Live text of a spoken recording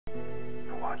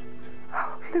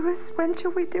Lewis, when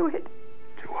shall we do it?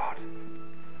 Do what?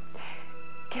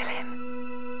 Kill him.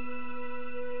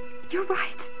 You're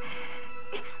right.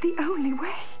 It's the only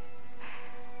way.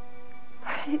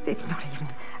 It's not even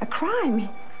a crime.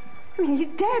 I mean, he's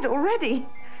dead already.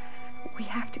 We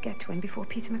have to get to him before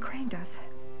Peter McCrane does.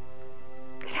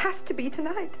 It has to be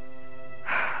tonight.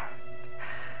 Oh,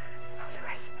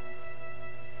 Lewis,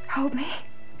 hold me.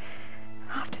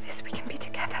 After this, we can be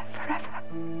together forever.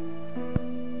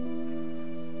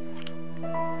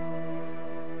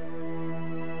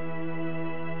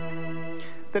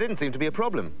 There didn't seem to be a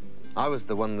problem. I was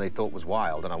the one they thought was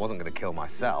wild, and I wasn't going to kill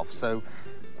myself, so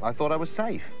I thought I was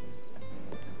safe.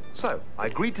 So, I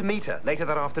agreed to meet her later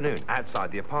that afternoon, outside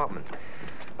the apartment.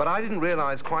 But I didn't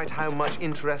realise quite how much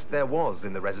interest there was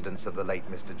in the residence of the late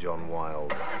Mr. John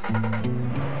Wilde.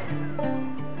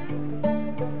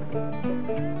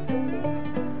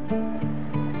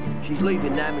 She's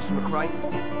leaving now, Mr. McCrane.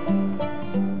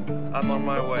 I'm on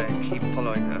my way. Keep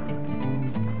following her.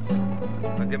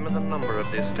 I'll give me the number of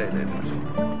the estate agent.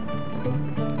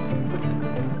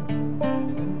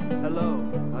 Hello.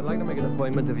 I'd like to make an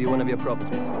appointment to view one of your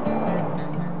properties.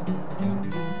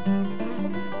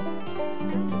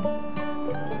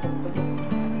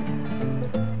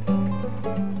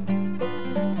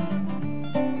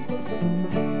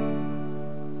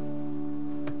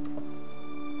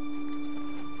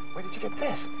 Where did you get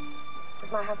this? It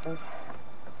was my husband's.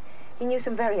 He knew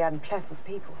some very unpleasant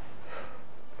people.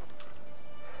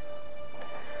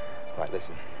 Right,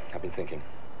 listen. I've been thinking.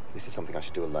 This is something I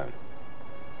should do alone.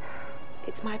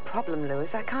 It's my problem,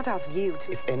 Lewis. I can't ask you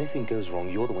to... If anything goes wrong,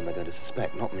 you're the one they're going to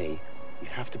suspect, not me. You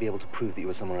have to be able to prove that you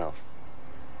were somewhere else.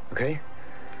 Okay?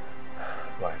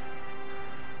 Right.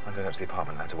 I'm going up to the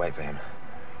apartment. I have to wait for him.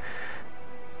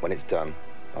 When it's done,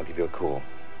 I'll give you a call.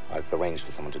 I've arranged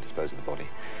for someone to dispose of the body.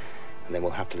 And then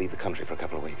we'll have to leave the country for a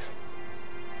couple of weeks.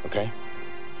 Okay?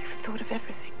 You've thought of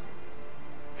everything.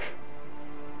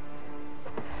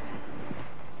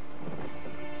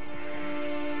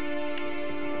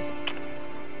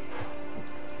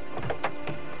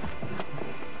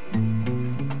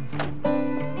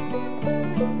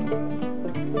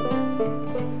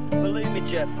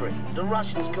 Jeffrey, the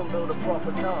Russians couldn't build a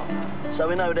proper car, so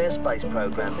we know their space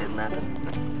program didn't happen.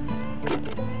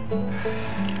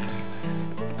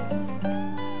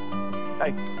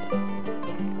 Hey.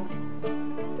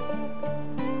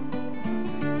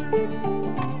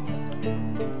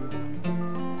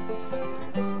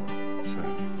 So,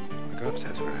 I go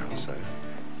upstairs for an hour or so,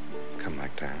 come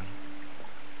back down,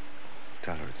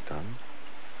 tell her it's done,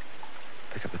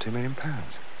 pick up the £2 million.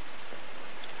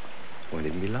 Won't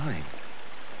even be lying.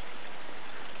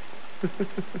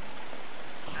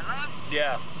 Hello?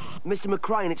 Yeah. Mr.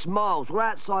 McCrane, it's Miles. We're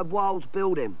outside Wilde's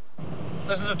building.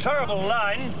 This is a terrible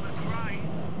line.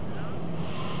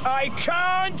 I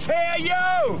can't hear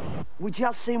you! We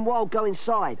just seen Wilde go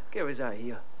inside. Get us out of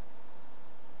here.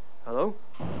 Hello?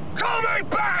 Call me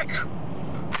back!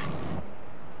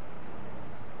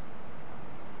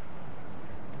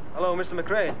 Hello, Mr.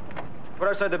 McCrane. We're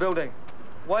outside the building.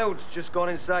 Wilde's just gone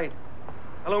inside.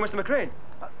 Hello, Mr. McCrane.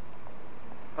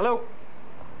 Hello?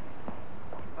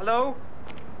 Hello?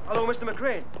 Hello, Mr.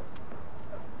 McCrane.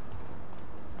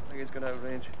 I think it's gone out of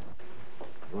range.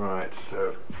 Right,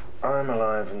 so I'm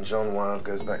alive and John Wilde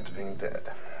goes back to being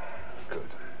dead. Good.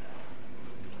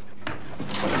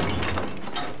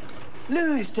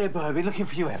 Lewis, dear boy, I've been looking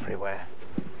for you everywhere.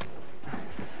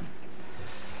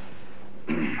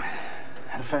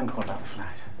 Had a phone call about the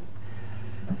flat.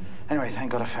 Anyway,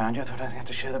 thank God I found you. I thought I'd have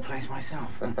to show the place myself.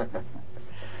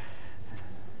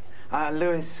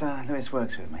 Lewis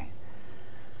works with me.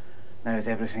 Knows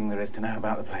everything there is to know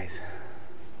about the place.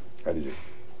 How did you?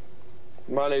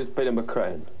 My name's Phillip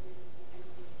McGough.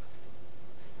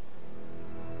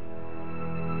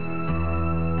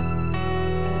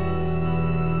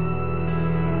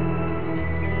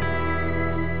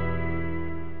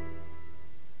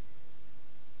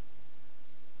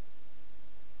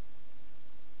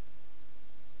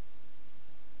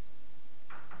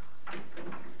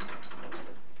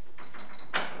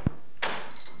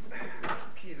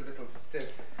 Key's a little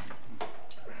stiff.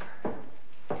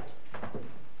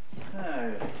 So,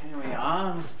 here we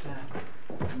are, Mr.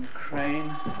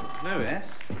 McCrane.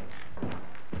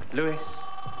 Lewis.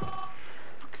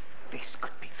 This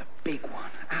could be the big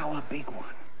one, our big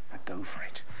one. Now go for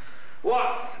it.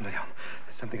 What? Leon,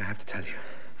 there's something I have to tell you.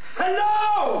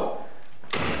 Hello!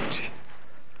 Jesus.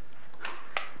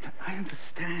 I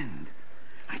understand.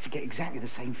 I used to get exactly the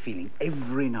same feeling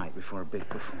every night before a big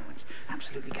performance.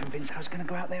 Absolutely convinced I was going to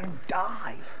go out there and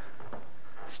die.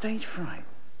 Stage fright.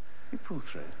 You pull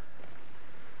through.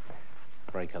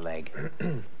 break a leg.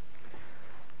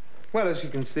 Well, as you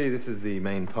can see, this is the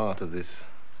main part of this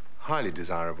highly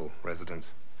desirable residence,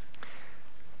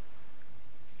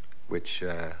 which,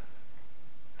 as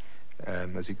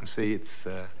you can see, it's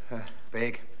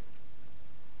big.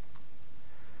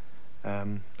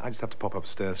 I just have to pop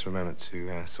upstairs for a moment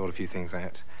to sort a few things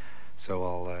out, so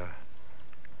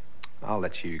I'll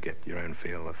let you get your own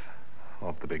feel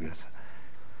of the bigness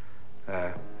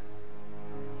for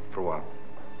a while.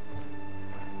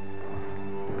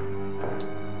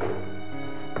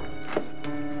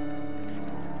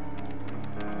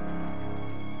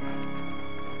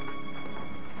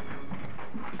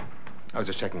 I was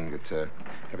just checking that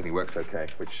everything works okay,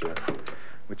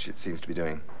 which it seems to be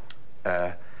doing.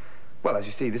 Well, as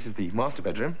you see, this is the master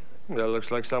bedroom. Well, it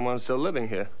looks like someone's still living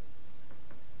here.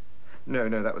 No,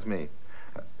 that was me.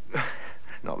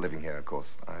 Not living here, of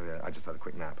course. I just had a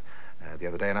quick nap the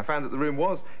other day, and I found that the room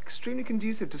was extremely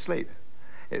conducive to sleep.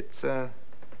 It's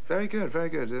very good, very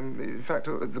good. In fact,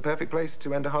 the perfect place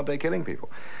to end a hard day killing people.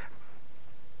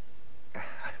 I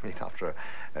mean, after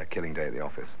a killing day at the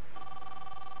office.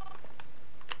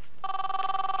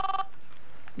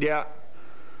 Yeah.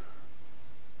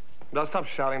 Now stop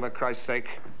shouting, for Christ's sake.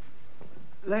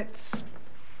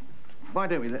 Why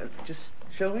don't we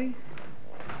shall we?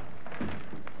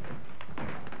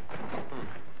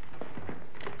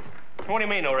 What do you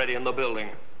mean already in the building?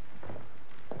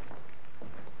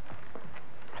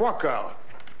 What girl?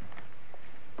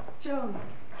 John.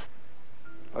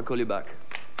 I'll call you back.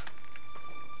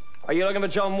 Are you looking for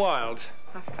John Wilde?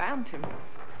 I found him.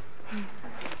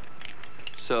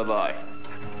 So have I.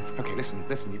 Okay, listen,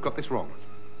 you've got this wrong.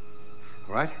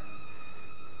 All right?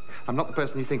 I'm not the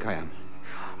person you think I am.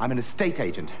 I'm an estate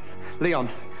agent. Leon,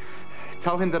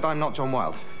 tell him that I'm not John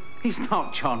Wilde. He's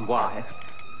not John Wilde.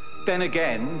 Then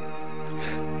again...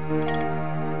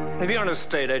 If you're an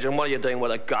estate agent, what are you doing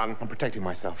with a gun? I'm protecting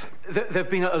myself. There've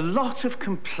been a lot of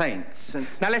complaints and...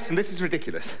 Now listen, this is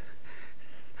ridiculous.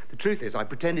 The truth is, I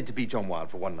pretended to be John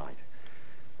Wilde for one night.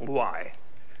 Why?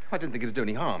 I didn't think it'd do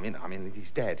any harm, you know. I mean,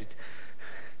 he's dead.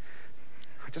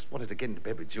 I just wanted to get into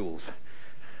bed with Jules.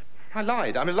 I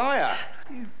lied. I'm a liar.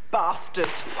 You bastard.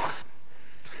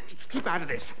 Just keep out of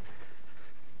this.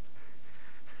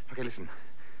 Okay, listen.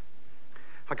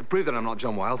 I can prove that I'm not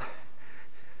John Wilde.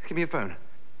 Give me a phone.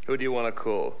 Who do you want to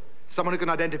call? Someone who can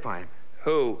identify him.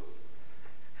 Who?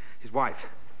 His wife.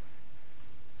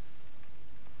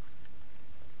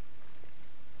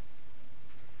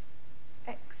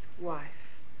 Ex-wife.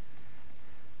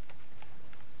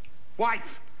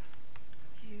 Wife!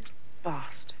 You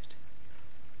bastard.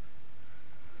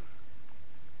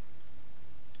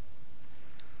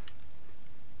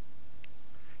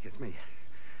 It's me.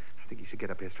 I think you should get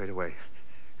up here straight away.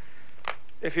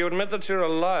 If you admit that you're a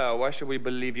liar, why should we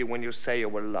believe you when you say you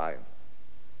were lying?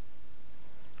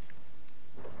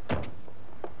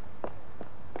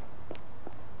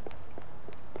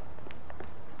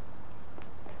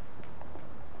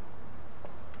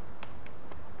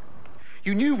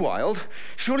 You knew Wilde.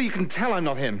 Surely you can tell I'm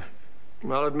not him.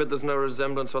 I'll admit there's no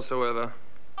resemblance whatsoever.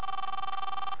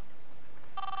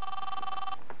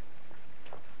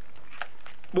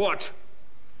 What?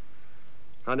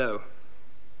 I know.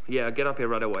 Yeah, get up here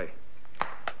right away.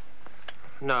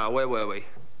 Now, where were we?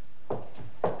 Oh,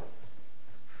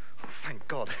 thank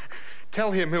God.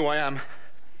 Tell him who I am.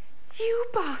 You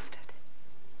bastard.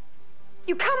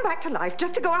 You come back to life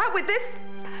just to go out with this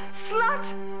slut?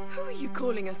 Who are you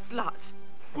calling a slut?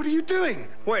 What are you doing?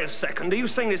 Wait a second, are you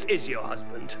saying this is your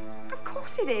husband? Of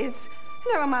course it is.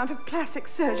 No amount of plastic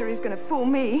surgery is going to fool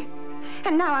me.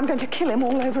 And now I'm going to kill him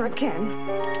all over again.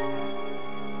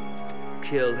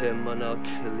 Kill him and I'll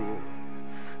kill you.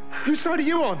 Whose side are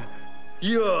you on?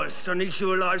 Yours. I need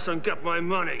you alive so I can get my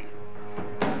money.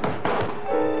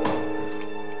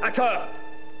 Actor!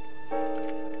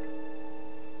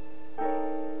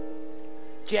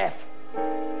 Jeff!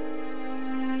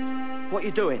 What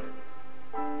you doing?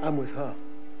 I'm with her.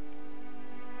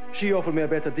 She offered me a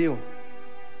better deal.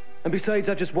 And besides,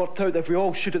 I just worked out that if we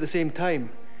all shoot at the same time,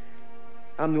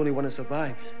 I'm the only one that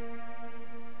survives.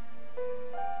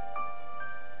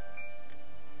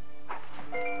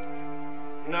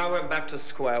 Now we're back to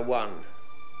square one.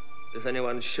 If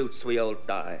anyone shoots, we all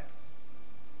die.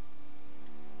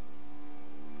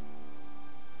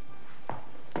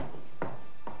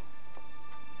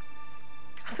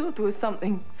 I thought there was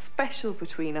something special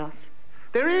between us.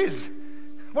 There is.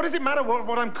 What does it matter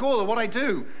what I'm called or what I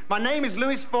do? My name is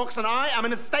Louis Fox and I am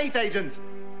an estate agent.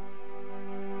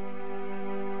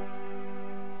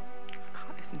 I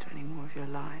can't listen to any more of your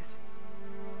lies.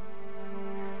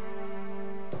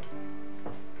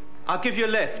 I'll give you a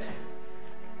lift.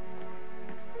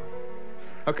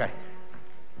 Okay.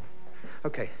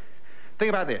 Okay. Think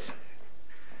about this.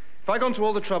 If I'd gone to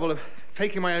all the trouble of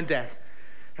faking my own death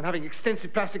and having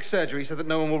extensive plastic surgery so that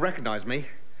no one will recognize me,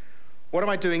 what am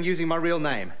I doing using my real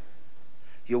name?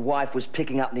 Your wife was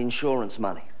picking up the insurance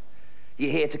money.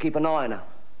 You're here to keep an eye on her.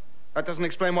 That doesn't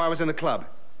explain why I was in the club.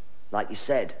 Like you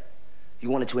said, you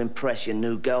wanted to impress your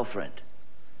new girlfriend.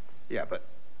 Yeah, but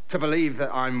to believe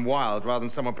that I'm wild rather than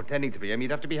someone pretending to be him,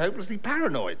 you'd have to be hopelessly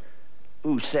paranoid.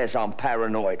 Who says I'm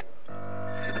paranoid?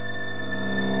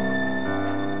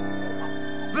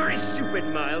 Very stupid,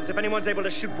 Miles. If anyone's able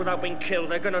to shoot without being killed,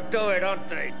 they're gonna do it, aren't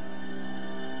they?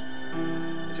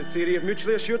 It's a theory of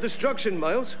mutually assured destruction,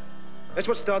 Miles. That's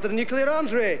what started the nuclear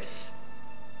arms race.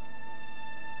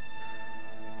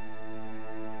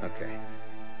 Okay.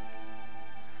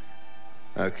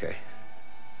 Okay.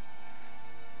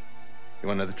 You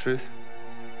want to know the truth?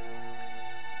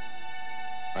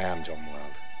 I am John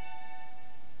Wilde.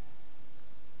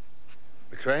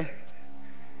 McRae,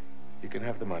 you can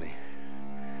have the money.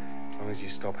 As long as you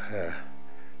stop her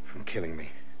from killing me.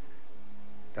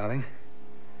 Darling,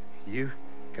 you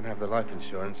can have the life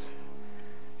insurance.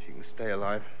 She can stay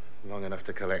alive long enough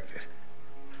to collect it.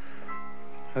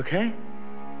 Okay?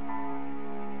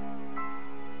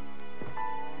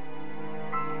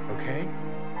 Okay?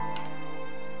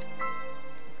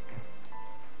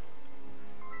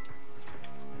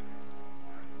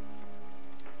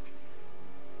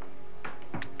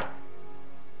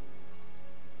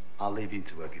 I'll leave you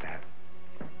to work it out.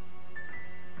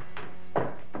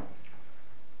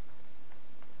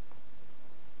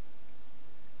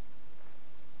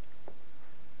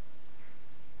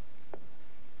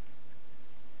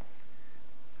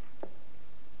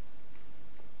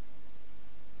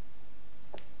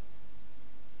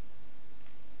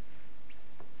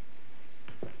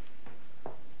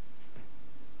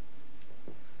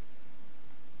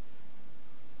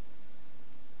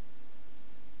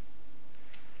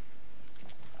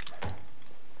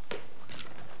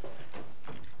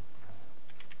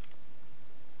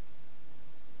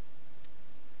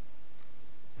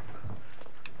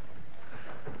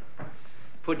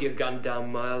 Put your gun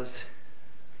down, Miles.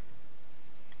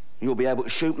 You'll be able to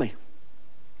shoot me.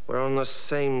 We're on the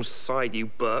same side, you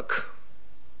Burke.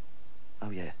 Oh,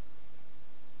 yeah.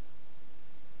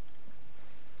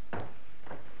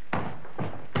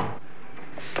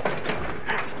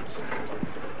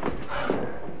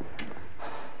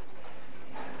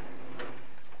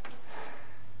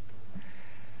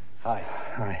 Hi.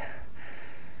 Hi.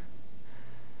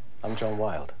 I'm John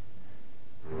Wilde.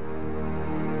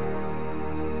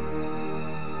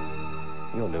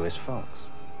 You're Lewis Fox.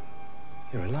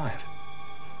 You're alive.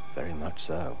 Very much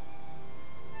so.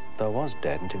 Though I was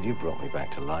dead until you brought me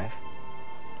back to life.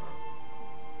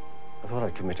 I thought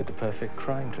I'd committed the perfect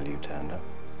crime till you turned up.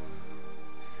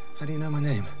 How do you know my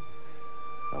name?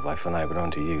 My wife and I were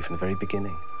on to you from the very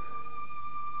beginning.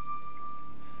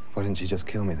 Why didn't you just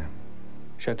kill me then?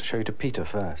 She had to show you to Peter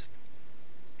first.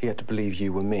 He had to believe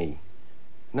you were me.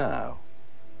 Now,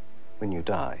 when you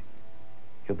die,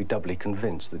 he'll be doubly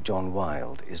convinced that John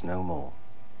Wilde is no more.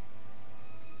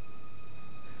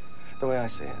 The way I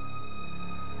see it,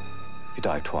 if you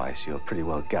die twice, you're pretty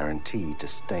well guaranteed to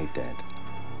stay dead.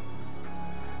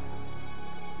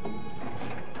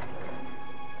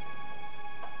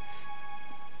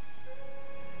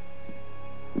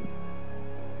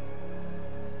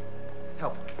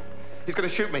 Help. He's gonna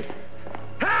shoot me.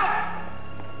 Help!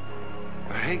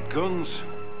 I hate guns.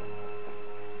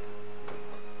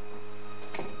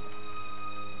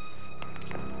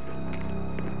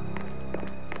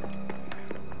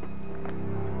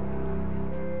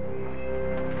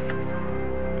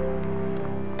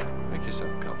 Make yourself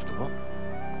comfortable.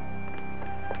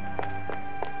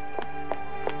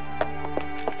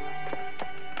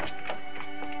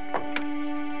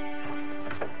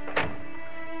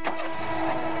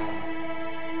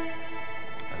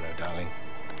 Hello, darling.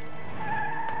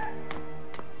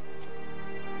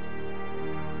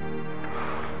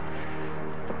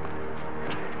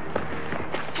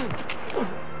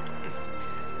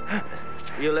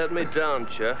 You let me down,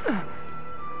 Chuck.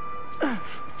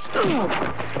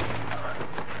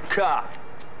 Car.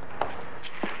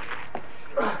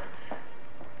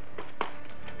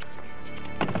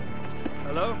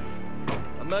 Hello?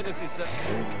 Emergency, sir.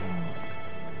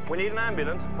 We need an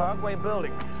ambulance. Parkway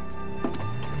Buildings.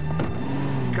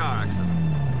 Car accident.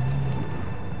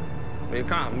 You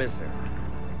can't miss her.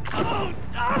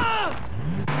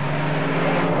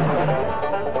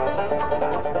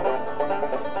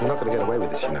 You're not going to get away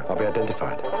with this, you know. I'll be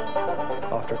identified.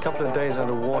 After a couple of days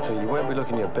underwater, you won't be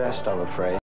looking your best, I'm afraid.